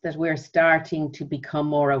this, that we're starting to become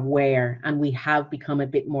more aware, and we have become a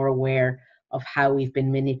bit more aware of how we've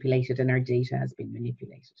been manipulated and our data has been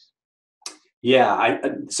manipulated. Yeah,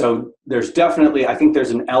 so there's definitely, I think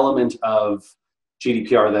there's an element of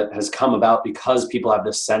GDPR that has come about because people have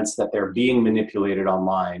this sense that they're being manipulated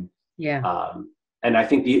online. Yeah. And I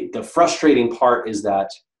think the frustrating part is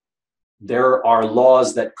that there are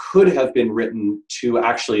laws that could have been written to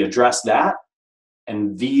actually address that.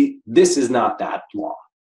 And this is not that law,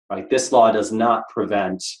 right? This law does not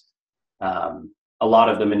prevent a lot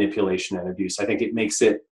of the manipulation and abuse. I think it makes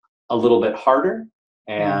it a little bit harder,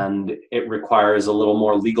 and it requires a little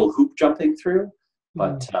more legal hoop jumping through.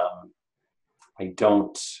 But I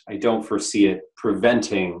don't foresee it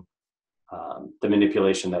preventing the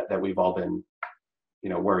manipulation that we've all been,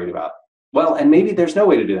 worried about. Well, and maybe there's no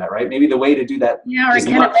way to do that, right? Maybe the way to do that is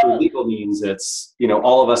not through legal means. It's,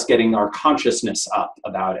 all of us getting our consciousness up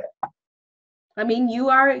about it. I mean, you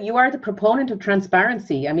are the proponent of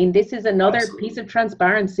transparency. I mean, this is another piece of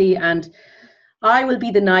transparency, and I will be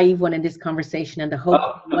the naive one in this conversation and the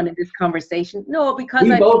hopeful one in this conversation. No, because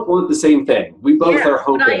we both want the same thing. We both are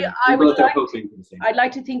hoping. I'd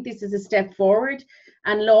like to think this is a step forward,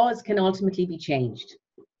 and laws can ultimately be changed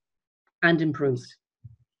and improved.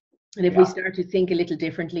 And if we start to think a little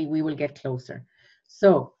differently, we will get closer.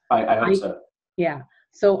 So I hope so. Yeah.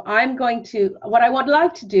 So I'm going to, what I would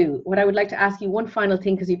like to ask you one final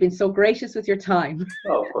thing, because you've been so gracious with your time.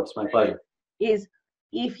 Oh, of course, my pleasure. Is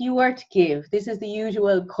if you were to give, this is the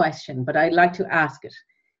usual question, but I'd like to ask it.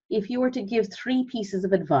 If you were to give 3 pieces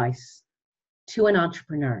of advice to an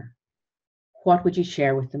entrepreneur, what would you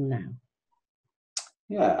share with them now?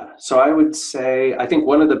 Yeah, so I would say, I think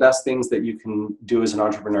one of the best things that you can do as an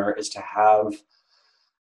entrepreneur is to have,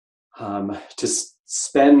 to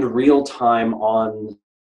spend real time on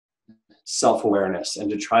self-awareness and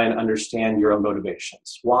to try and understand your own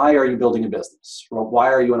motivations. Why are you building a business? Why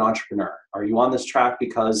are you an entrepreneur? Are you on this track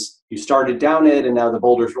because you started down it and now the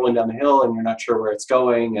boulder's rolling down the hill and you're not sure where it's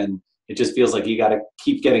going, and it just feels like you got to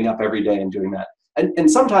keep getting up every day and doing that?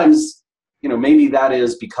 And sometimes, maybe that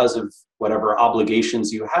is because of whatever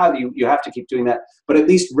obligations you have to keep doing that, but at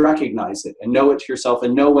least recognize it and know it to yourself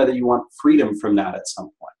and know whether you want freedom from that at some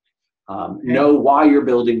point. Know why you're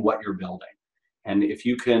building what you're building. And if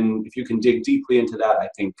you can dig deeply into that, I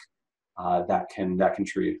think that can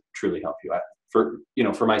truly help you.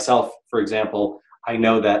 For myself, for example, I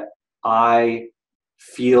know that I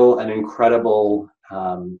feel an incredible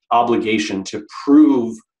obligation to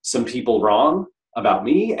prove some people wrong about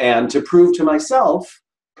me and to prove to myself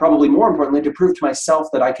probably more importantly, to prove to myself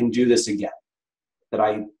that I can do this again, that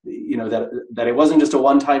that it wasn't just a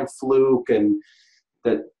one-time fluke, and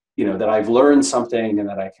that, that I've learned something and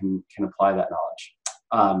that I can apply that knowledge.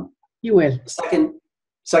 You will.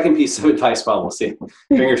 Second piece of advice, well, we'll see.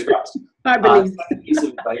 Fingers crossed. I believe. Second piece of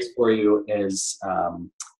advice for you is,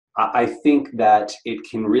 I think that it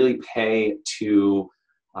can really pay to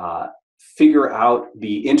figure out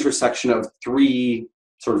the intersection of three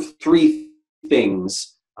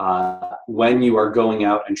things when you are going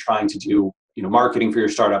out and trying to do marketing for your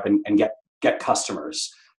startup and get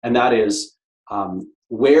customers. And that is,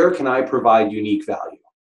 where can I provide unique value?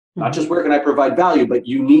 Not just where can I provide value, but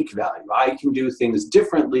unique value. I can do things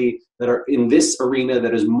differently that are in this arena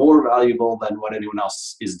that is more valuable than what anyone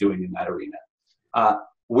else is doing in that arena.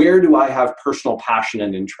 Where do I have personal passion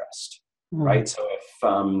and interest, right? So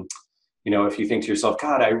if you think to yourself,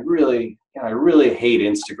 God, I really hate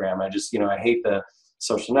Instagram. I just, I hate the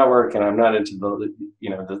social network, and I'm not into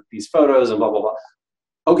these photos and blah, blah, blah.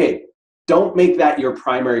 Okay. Don't make that your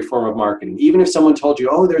primary form of marketing. Even if someone told you,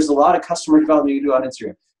 oh, there's a lot of customer development you do on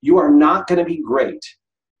Instagram, you are not going to be great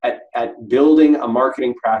at building a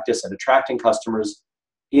marketing practice and attracting customers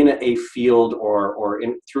in a field or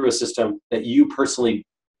through a system that you personally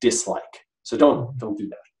dislike. So don't do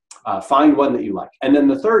that. Find one that you like. And then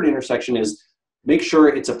the third intersection is make sure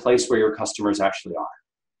it's a place where your customers actually are,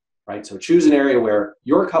 right? So choose an area where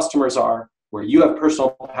your customers are, where you have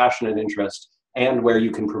personal passion and interest, and where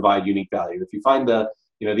you can provide unique value. If you find the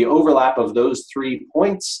overlap of those 3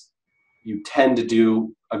 points, you tend to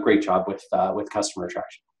do a great job with customer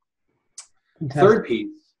attraction. Fantastic. Third piece,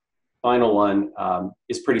 final one,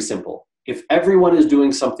 is pretty simple. If everyone is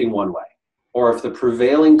doing something one way, or if the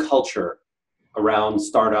prevailing culture around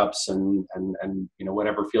startups and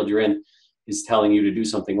whatever field you're in is telling you to do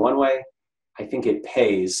something one way, I think it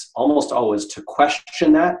pays almost always to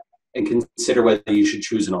question that and consider whether you should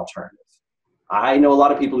choose an alternative. I know a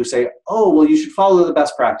lot of people who say, oh, well, you should follow the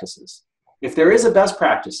best practices. If there is a best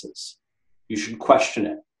practices, you should question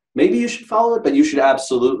it. Maybe you should follow it, but you should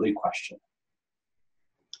absolutely question it.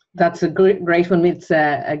 That's a great one. It's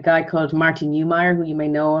a guy called Martin Neumeyer, who you may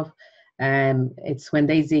know of. It's when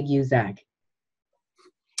they zig, you zag.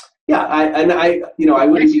 Yeah, I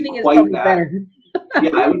wouldn't be quite that.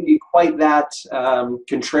 I wouldn't be quite that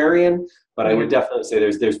contrarian, but I would definitely say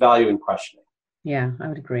there's value in questioning. Yeah, I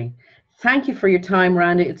would agree. Thank you for your time,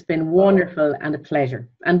 Randy. It's been wonderful and a pleasure.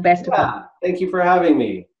 And best of luck. Thank you for having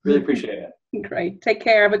me. Really appreciate it. Great. Take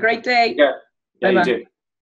care. Have a great day. Yeah, you too.